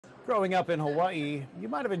Growing up in Hawaii, you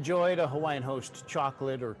might have enjoyed a Hawaiian Host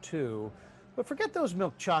chocolate or two, but forget those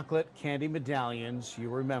milk chocolate candy medallions you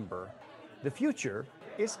remember. The future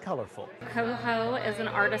is colorful. KOHO is an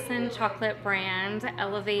artisan chocolate brand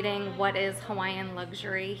elevating what is Hawaiian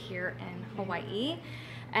luxury here in Hawaii.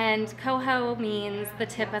 And KOHO means the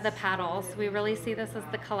tip of the paddle. So we really see this as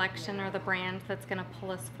the collection or the brand that's going to pull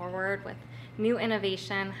us forward with new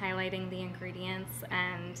innovation, highlighting the ingredients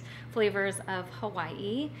and flavors of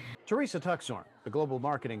Hawaii. Teresa Tuxorn, the global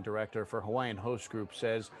marketing director for Hawaiian Host Group,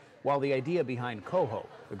 says while the idea behind KOHO,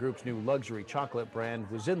 the group's new luxury chocolate brand,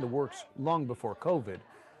 was in the works long before COVID,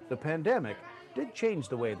 the pandemic did change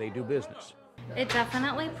the way they do business. It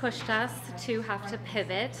definitely pushed us to have to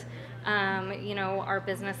pivot. Our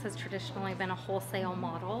business has traditionally been a wholesale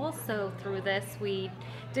model, so through this we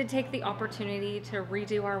did take the opportunity to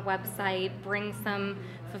redo our website, bring some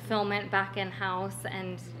fulfillment back in-house,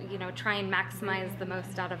 and try and maximize the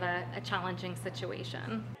most out of a challenging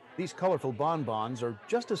situation. These colorful bonbons are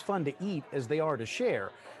just as fun to eat as they are to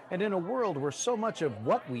share, and in a world where so much of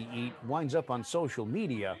what we eat winds up on social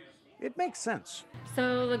media, it makes sense.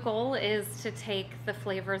 So the goal is to take the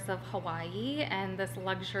flavors of Hawaii and this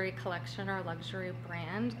luxury collection or luxury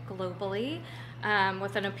brand globally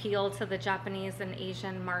with an appeal to the Japanese and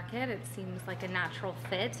Asian market. It seems like a natural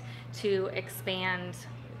fit to expand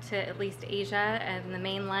to at least Asia and the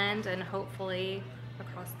mainland and hopefully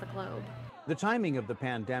across the globe. The timing of the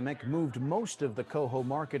pandemic moved most of the KOHO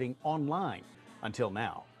marketing online until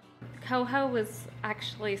now. KOHO was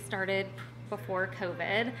actually started before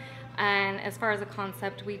COVID. And as far as a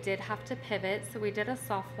concept, we did have to pivot. So we did a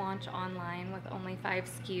soft launch online with only 5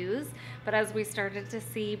 SKUs. But as we started to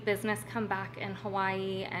see business come back in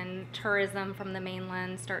Hawaii and tourism from the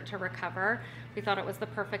mainland start to recover, we thought it was the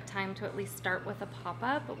perfect time to at least start with a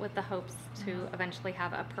pop-up with the hopes to eventually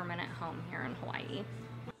have a permanent home here in Hawaii.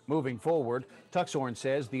 Moving forward, Tuxorn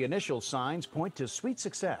says the initial signs point to sweet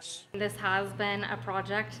success. This has been a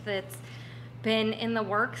project that's been in the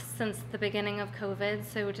works since the beginning of COVID,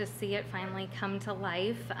 so to see it finally come to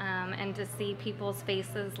life and to see people's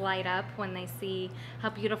faces light up when they see how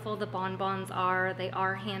beautiful the bonbons are. They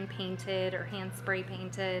are hand painted or hand spray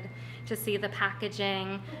painted. To see the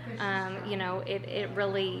packaging, it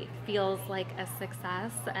really feels like a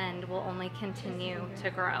success and will only continue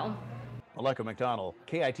to grow. Maleko McDonnell,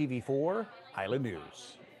 KITV4, Island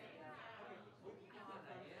News.